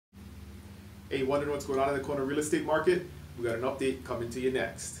Hey, wondering what's going on in the Kona real estate market? We got an update coming to you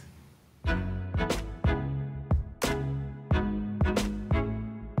next.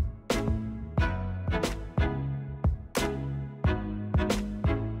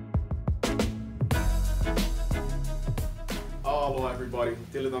 Hello everybody,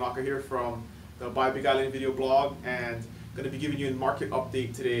 Dylan Donaka here from the Buy Big Island video blog, and going to be giving you a market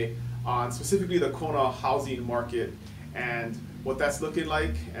update today on specifically the Kona housing market and what that's looking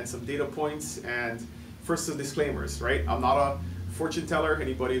like, and some data points. And first, some disclaimers, right? I'm not a fortune teller.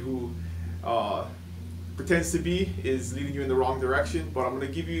 Anybody who pretends to be is leading you in the wrong direction, but I'm going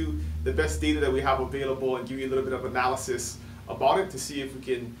to give you the best data that we have available and give you a little bit of analysis about it to see if we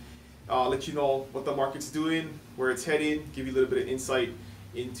can let you know what the market's doing, where it's heading, give you a little bit of insight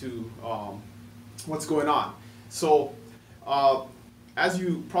into what's going on. So as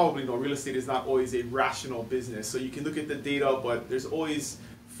you probably know, real estate is not always a rational business. So you can look at the data, but there's always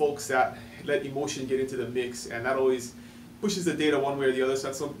folks that let emotion get into the mix, and that always pushes the data one way or the other. So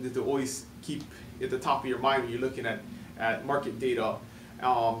that's something to always keep at the top of your mind when you're looking at market data.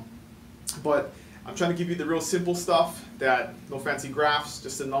 But I'm trying to give you the real simple stuff, that no fancy graphs,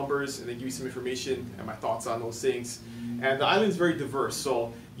 just the numbers, and then give you some information and my thoughts on those things. And the island is very diverse.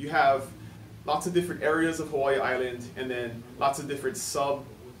 So you have lots of different areas of Hawaii Island, and then lots of different sub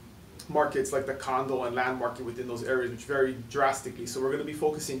markets like the condo and land market within those areas, which vary drastically. So we're going to be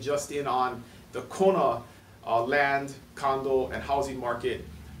focusing just in on the Kona land, condo, and housing market.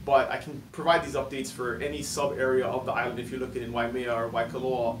 But I can provide these updates for any sub area of the island if you're looking in Waimea or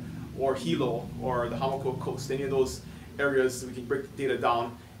Waikoloa or Hilo or the Hamakua coast. Any of those areas, we can break the data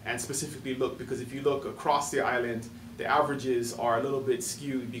down and specifically look, because if you look across the island, the averages are a little bit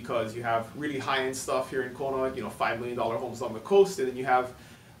skewed because you have really high-end stuff here in Kona, you know, $5 million homes along the coast, and then you have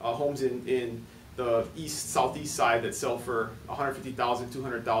homes in the southeast side that sell for $150,000,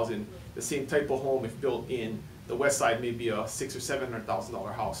 $200,000. The same type of home, if built in the west side, maybe a $600,000 or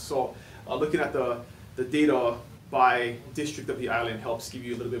 $700,000 house. So looking at the data by district of the island helps give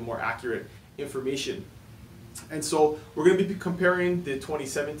you a little bit more accurate information. And so we're going to be comparing the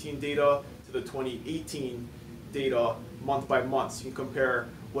 2017 data to the 2018 data month by month. So you can compare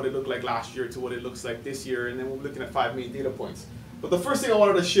what it looked like last year to what it looks like this year, and then we're looking at 5 main data points. But the first thing I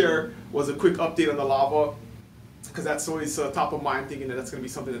wanted to share was a quick update on the lava, because that's always top of mind, thinking that that's going to be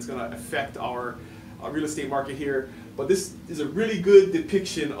something that's going to affect our real estate market here. But this is a really good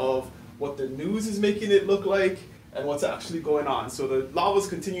depiction of what the news is making it look like and what's actually going on. So the lava is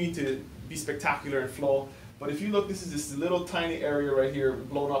continuing to be spectacular and flow. But if you look, this is this little tiny area right here,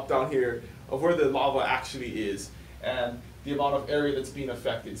 blown up down here, of where the lava actually is and the amount of area that's being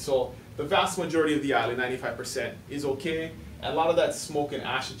affected. So the vast majority of the island, 95%, is okay. And a lot of that smoke and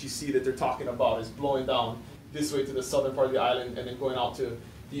ash that you see that they're talking about is blowing down this way to the southern part of the island and then going out to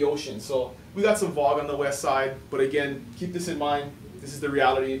the ocean. So we got some fog on the west side, but again, keep this in mind. This is the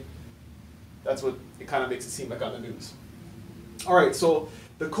reality. That's what it kind of makes it seem like on the news. All right, so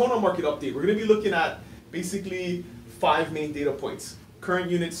the Kona market update. We're going to be looking at basically 5 main data points: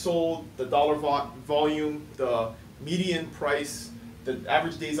 current units sold, the dollar volume, the median price, the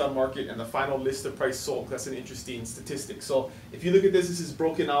average days on market, and the final list of price sold. That's an interesting statistic. So if you look at this, this is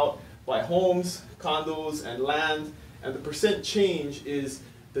broken out by homes, condos, and land, and the percent change is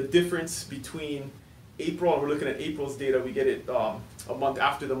the difference between April, and we're looking at April's data. We get it a month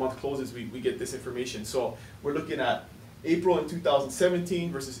after the month closes, we get this information. So we're looking at April in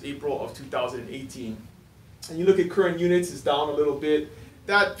 2017 versus April of 2018. And you look at current units, is down a little bit.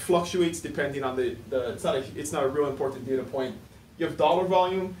 That fluctuates depending on it's not a real important data point. You have dollar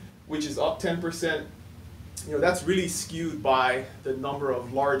volume, which is up 10%. You know, that's really skewed by the number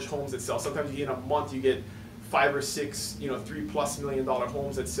of large homes that sell. Sometimes in a month you get 5 or 6, you know, $3+ million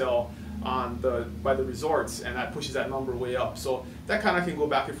homes that sell by the resorts, and that pushes that number way up. So that kind of can go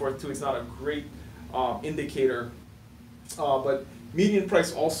back and forth too. It's not a great indicator, but median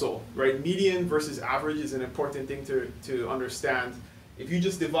price also, right? Median versus average is an important thing to understand. If you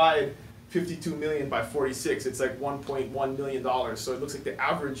just divide 52 million by 46, it's like $1.1 million. So it looks like the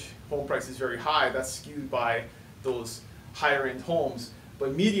average home price is very high. That's skewed by those higher end homes.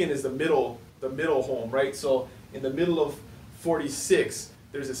 But median is the middle home, right? So in the middle of 46,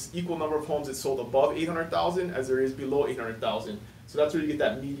 there's this equal number of homes that sold above 800,000 as there is below 800,000. So that's where you get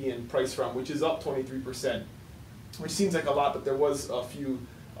that median price from, which is up 23%, which seems like a lot, but there was a few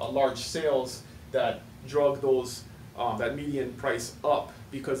large sales that drug those that median price up,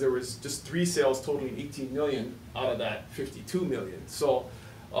 because there was just 3 sales totaling 18 million out of that 52 million. So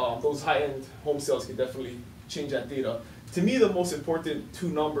those high-end home sales can definitely change that data. To me, the most important 2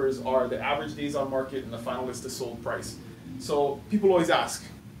 numbers are the average days on market and the final list of sold price. So people always ask,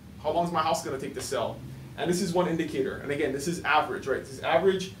 how long is my house going to take to sell? And this is one indicator. And again, this is average, right? This is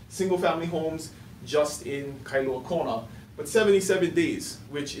average single family homes just in Kailua Kona. But 77 days,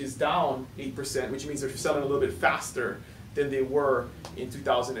 which is down 8%, which means they're selling a little bit faster than they were in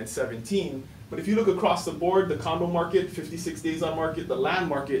 2017. But if you look across the board, the condo market, 56 days on market, the land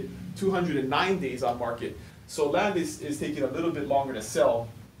market, 209 days on market. So land is taking a little bit longer to sell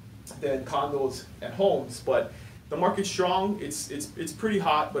than condos and homes, but the market's strong. It's pretty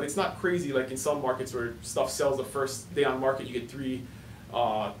hot, but it's not crazy like in some markets where stuff sells the first day on market, you get 3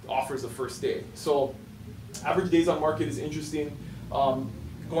 offers the first day. So average days on market is interesting,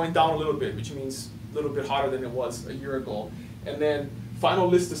 going down a little bit, which means a little bit hotter than it was a year ago. And then final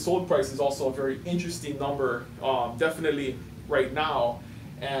list to sold price is also a very interesting number, definitely right now,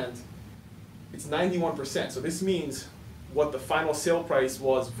 and it's 91%. So this means what the final sale price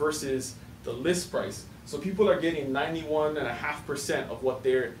was versus the list price. So people are getting 91.5% of what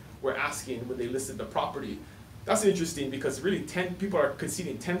they were asking when they listed the property. That's interesting because really people are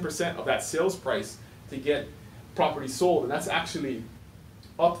conceding 10% of that sales price to get property sold, and that's actually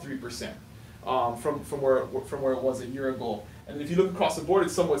up 3% from where it was a year ago. And if you look across the board,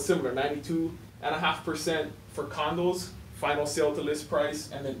 it's somewhat similar, 92.5% for condos, final sale to list price,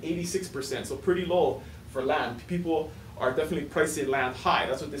 and then 86%, so pretty low for land. People are definitely pricing land high.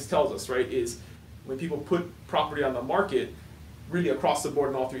 That's what this tells us, right, is when people put property on the market, really across the board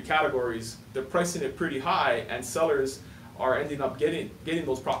in all 3 categories, they're pricing it pretty high, and sellers are ending up getting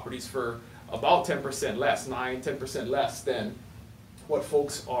those properties for about 10% less, 9–10% less than what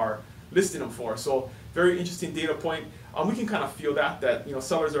folks are listing them for. So very interesting data point. We can kind of feel that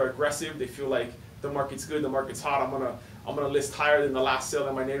sellers are aggressive. They feel like the market's good, the market's hot. I'm gonna list higher than the last sale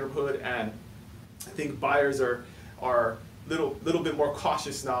in my neighborhood, and I think buyers are little bit more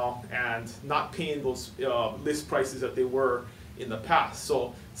cautious now and not paying those list prices that they were in the past.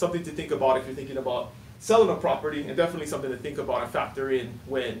 So something to think about if you're thinking about selling a property, and definitely something to think about and factor in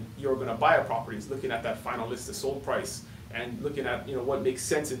when you're going to buy a property, is looking at that final list to sold price and looking at what makes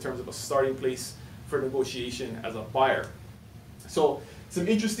sense in terms of a starting place for negotiation as a buyer. So some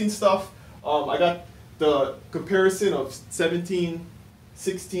interesting stuff. I got the comparison of 17,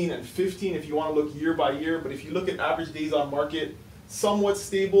 16, and 15 if you want to look year by year, but if you look at average days on market, somewhat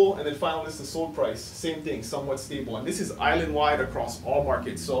stable, and then final list to sold price, same thing, somewhat stable. And this is island-wide across all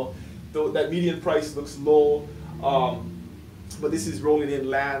markets. So that median price looks low, but this is rolling in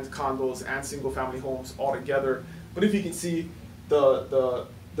land, condos, and single-family homes all together. But if you can see, the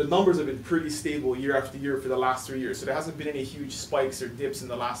numbers have been pretty stable year after year for the last 3 years. So there hasn't been any huge spikes or dips in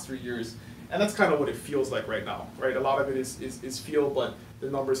the last 3 years. And that's kind of what it feels like right now, right? A lot of it is feel, but the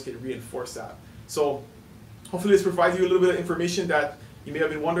numbers can reinforce that. So hopefully this provides you a little bit of information that you may have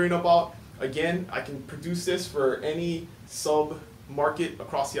been wondering about. Again, I can produce this for any sub-market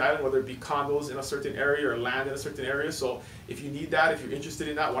across the island, whether it be condos in a certain area or land in a certain area. So if you need that, if you're interested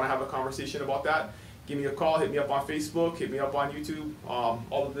in that, want to have a conversation about that, give me a call, hit me up on Facebook, hit me up on YouTube,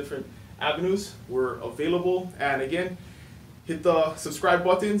 all the different avenues. We're available. And again, hit the subscribe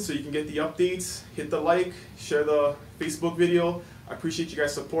button so you can get the updates, hit the like, share the Facebook video. I appreciate you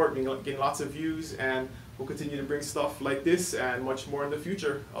guys' support, getting lots of views, and we'll continue to bring stuff like this and much more in the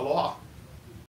future. Aloha.